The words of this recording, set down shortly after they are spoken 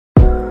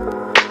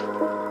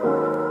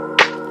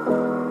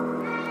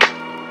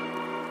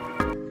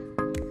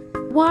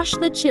Wash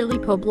the chili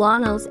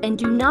poblanos and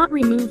do not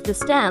remove the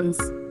stems.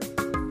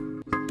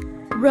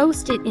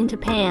 Roast it into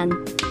pan.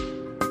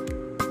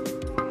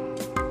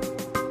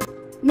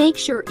 Make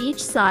sure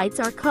each sides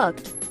are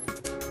cooked.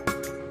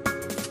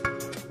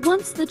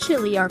 Once the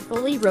chili are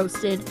fully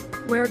roasted,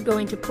 we're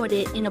going to put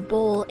it in a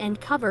bowl and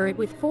cover it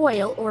with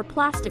foil or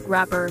plastic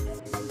wrapper.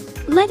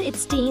 Let it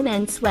steam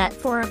and sweat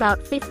for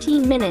about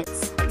 15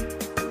 minutes.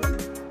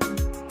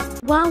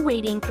 While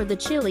waiting for the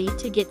chili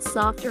to get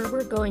softer,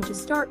 we're going to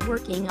start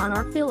working on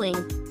our filling.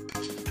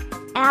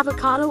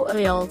 Avocado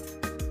oil.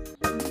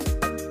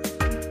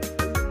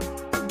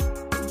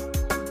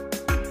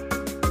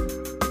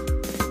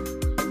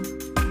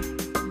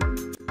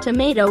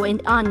 Tomato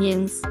and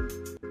onions.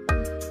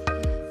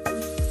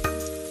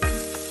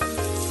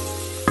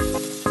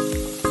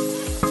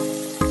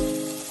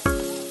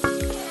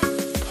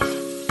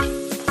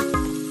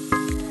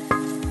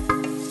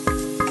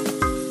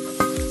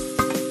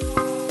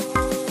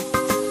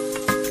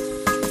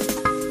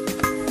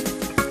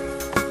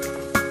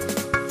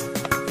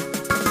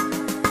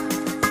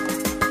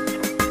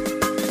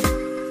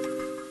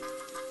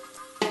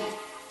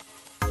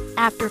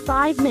 After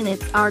 5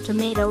 minutes, our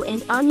tomato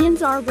and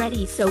onions are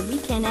ready, so we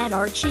can add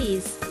our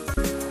cheese.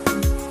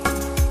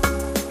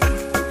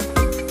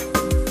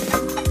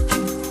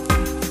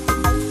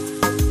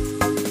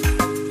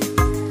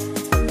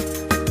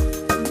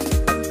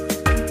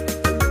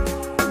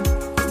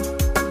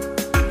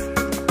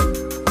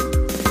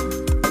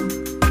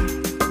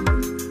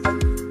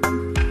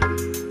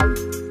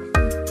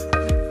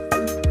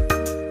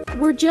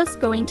 We're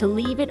just going to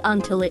leave it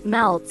until it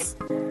melts.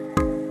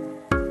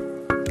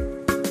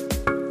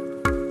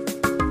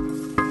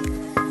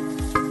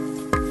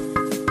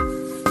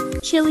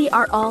 Chili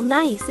are all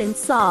nice and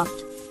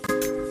soft.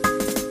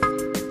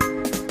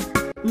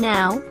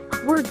 Now,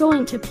 we're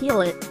going to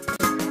peel it.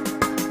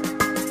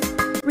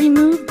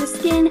 Remove the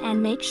skin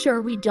and make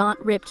sure we don't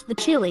rip the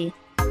chili.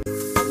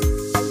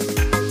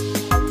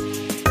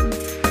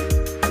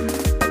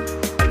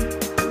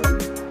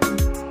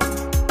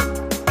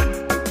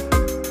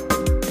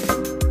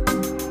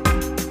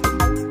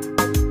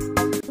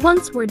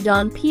 Once we're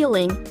done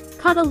peeling,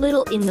 cut a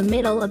little in the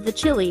middle of the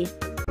chili.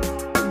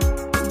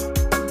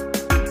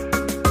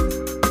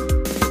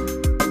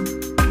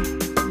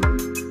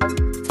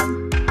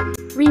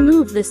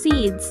 Remove the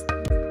seeds.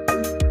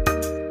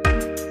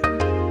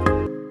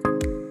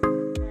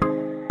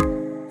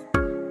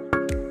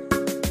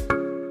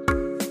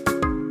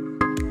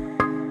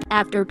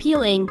 After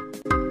peeling,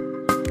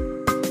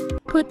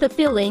 put the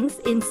fillings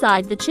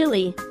inside the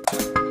chili.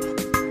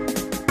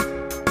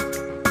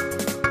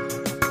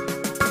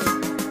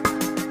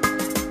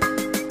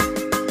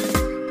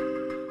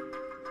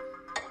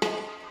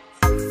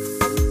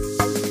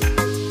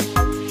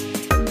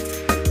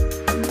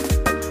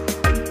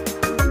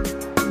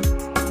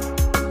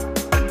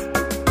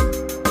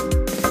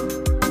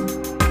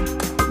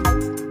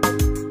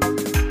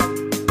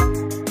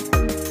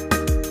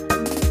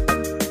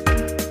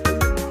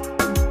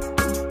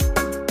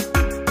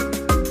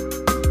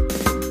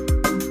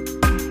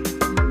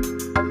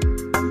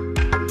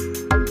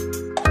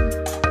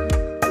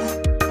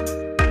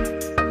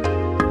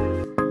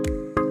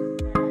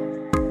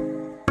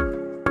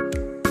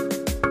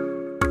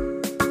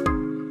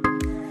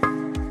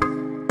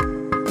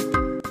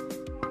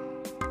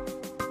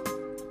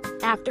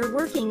 After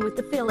working with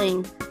the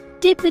filling,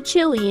 dip the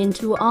chili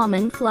into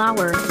almond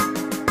flour.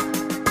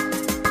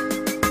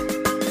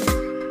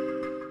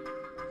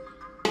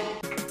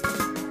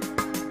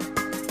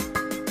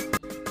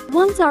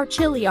 Once our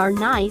chili are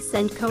nice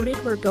and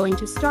coated, we're going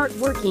to start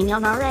working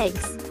on our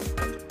eggs.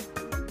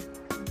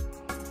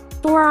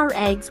 For our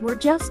eggs, we're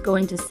just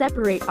going to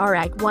separate our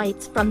egg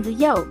whites from the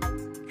yolk.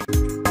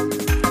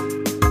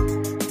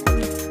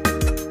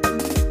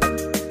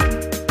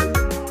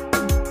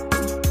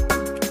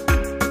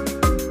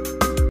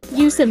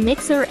 Use a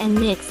mixer and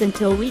mix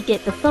until we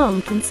get the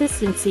foam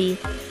consistency.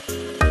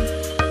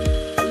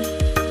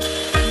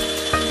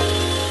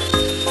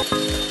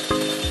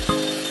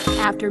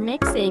 After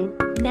mixing,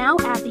 now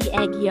add the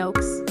egg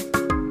yolks.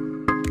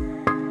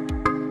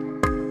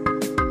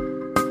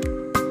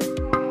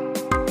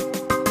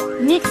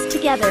 Mix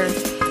together.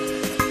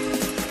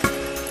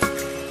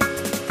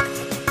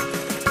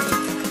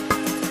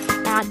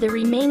 Add the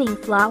remaining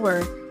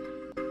flour.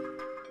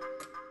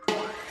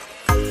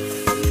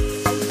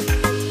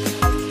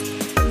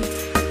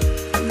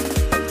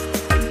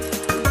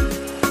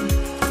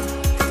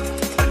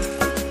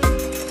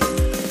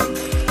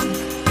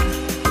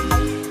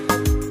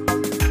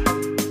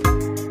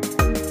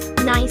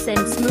 Nice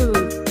and smooth.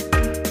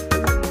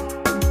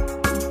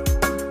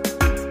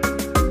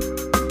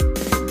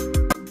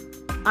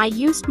 I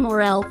used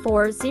Morel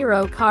 40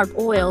 carb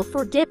oil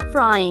for dip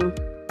frying.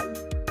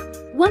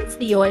 Once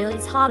the oil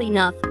is hot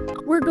enough,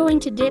 we're going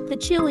to dip the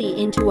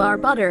chili into our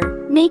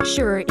butter. Make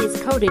sure it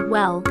is coated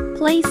well.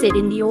 Place it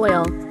in the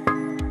oil.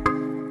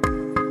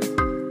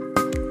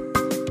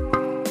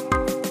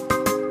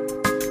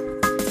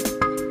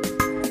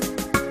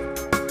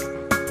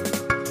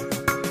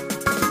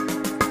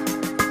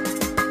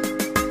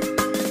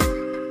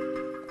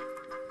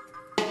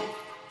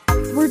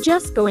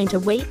 just going to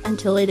wait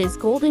until it is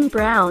golden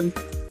brown.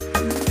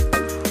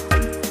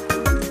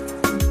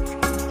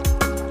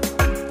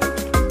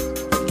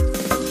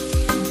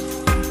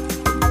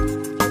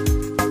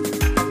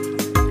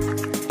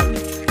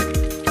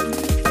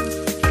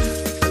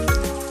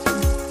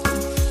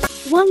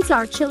 Once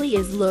our chili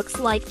looks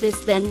like this,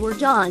 then we're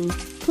done.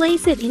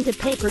 Place it into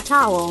paper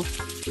towel.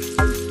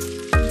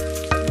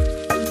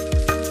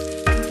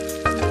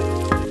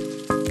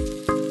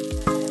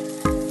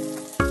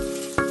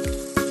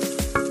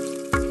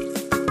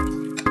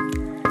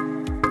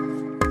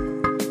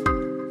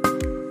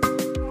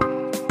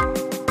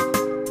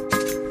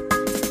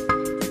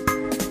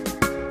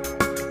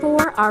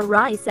 For our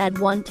rice, add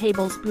 1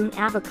 tablespoon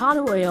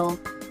avocado oil.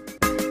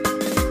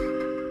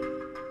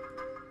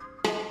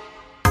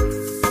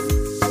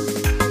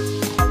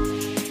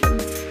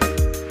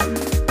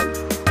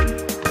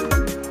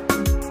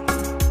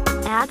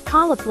 Add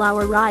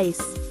cauliflower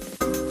rice,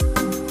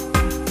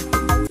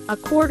 a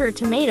 1/4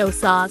 tomato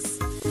sauce,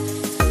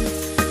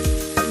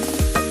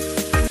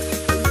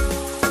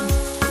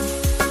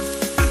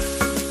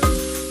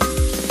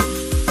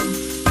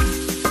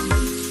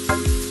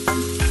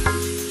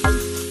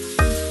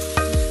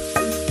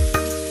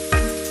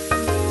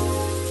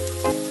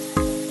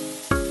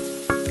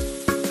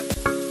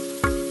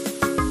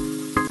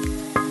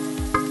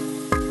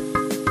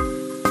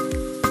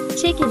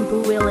 chicken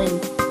bouillon,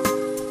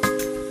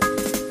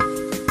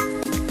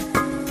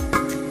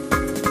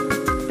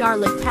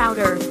 garlic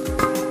powder,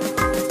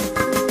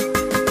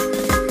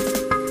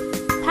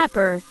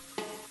 pepper,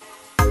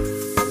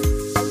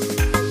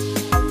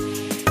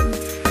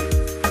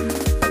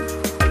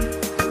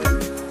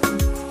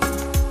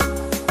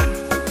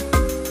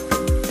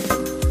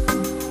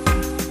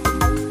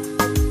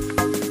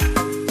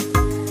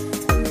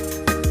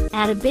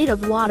 add a bit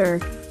of water.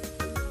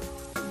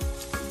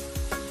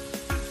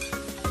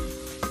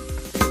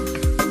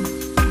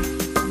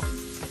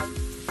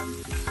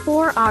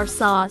 For our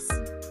sauce,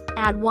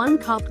 add 1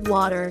 cup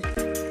water,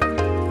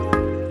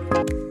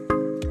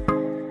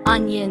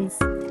 onions,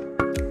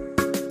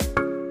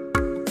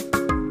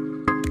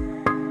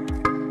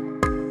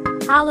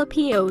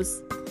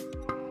 jalapeños,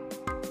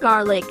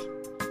 garlic,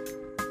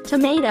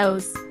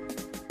 tomatoes,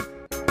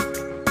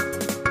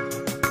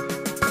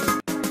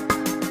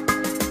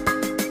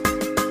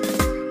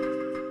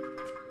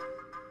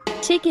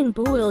 chicken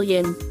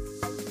bouillon.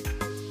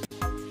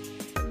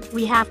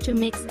 We have to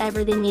mix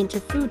everything into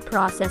food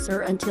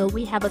processor until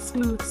we have a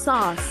smooth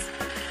sauce.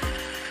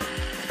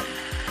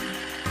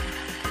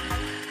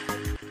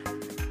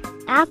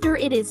 After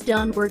it is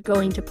done, we're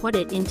going to put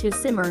it into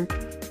simmer.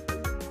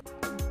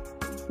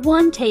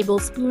 1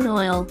 tablespoon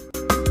oil.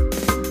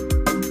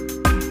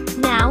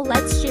 Now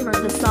let's shimmer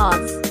the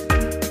sauce.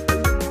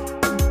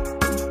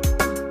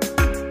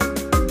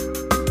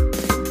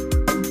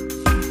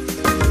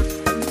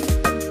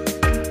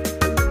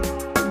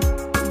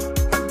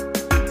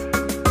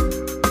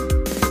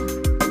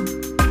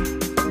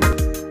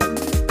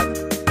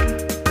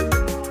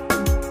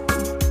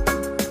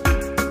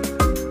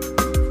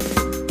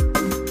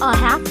 A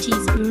 1/2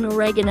 teaspoon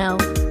oregano,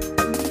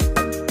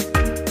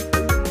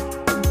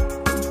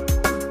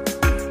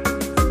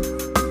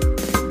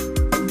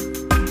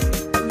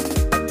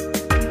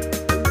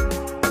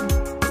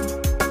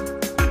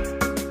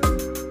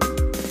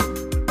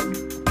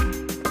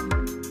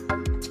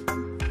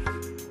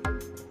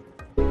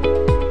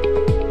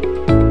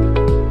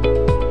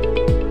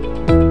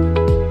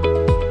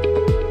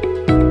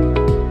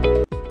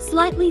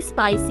 slightly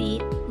spicy,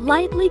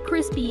 lightly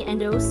crispy,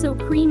 and oh so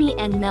creamy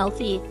and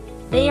melty.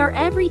 They are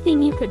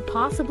everything you could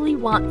possibly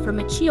want from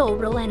a chile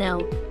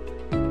relleno.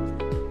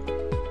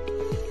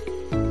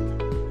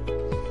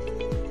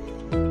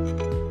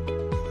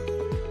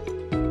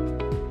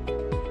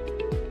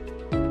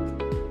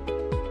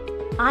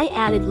 I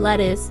added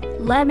lettuce,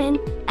 lemon,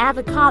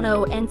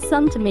 avocado, and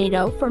some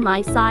tomato for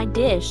my side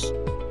dish.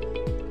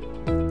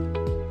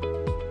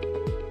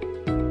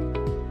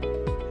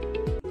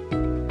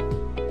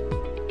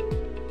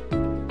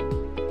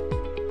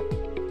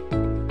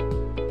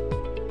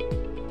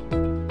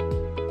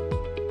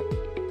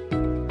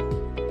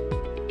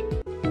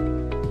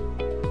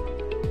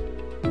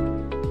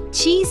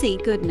 Cheesy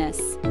goodness.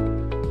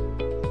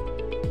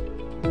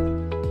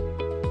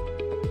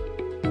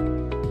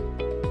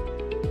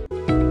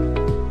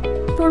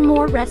 For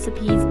more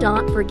recipes,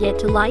 don't forget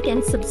to like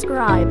and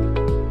subscribe.